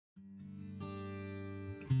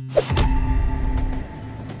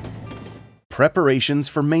Preparations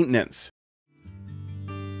for maintenance.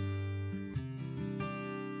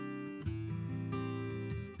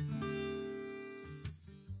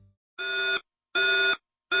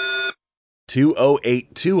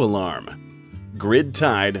 (2082) alarm. Grid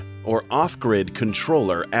tied or off-grid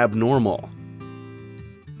controller abnormal.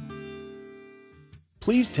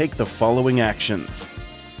 Please take the following actions.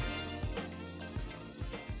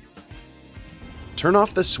 Turn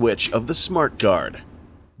off the switch of the SmartGuard.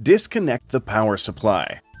 Disconnect the power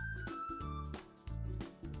supply.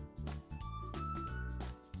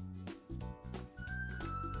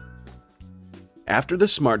 After the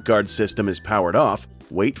SmartGuard system is powered off,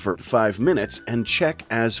 wait for 5 minutes and check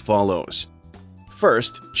as follows.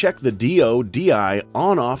 First, check the DO/DI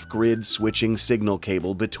on-off grid switching signal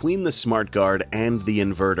cable between the SmartGuard and the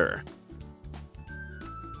inverter.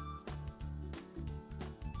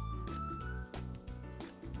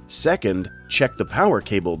 Second, check the power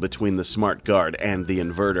cable between the SmartGuard and the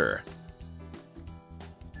inverter.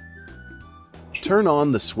 Turn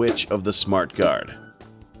on the switch of the SmartGuard.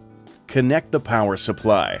 Connect the power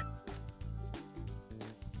supply.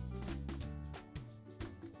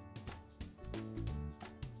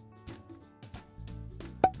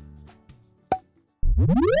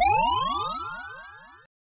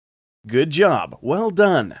 Good job! Well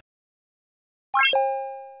done!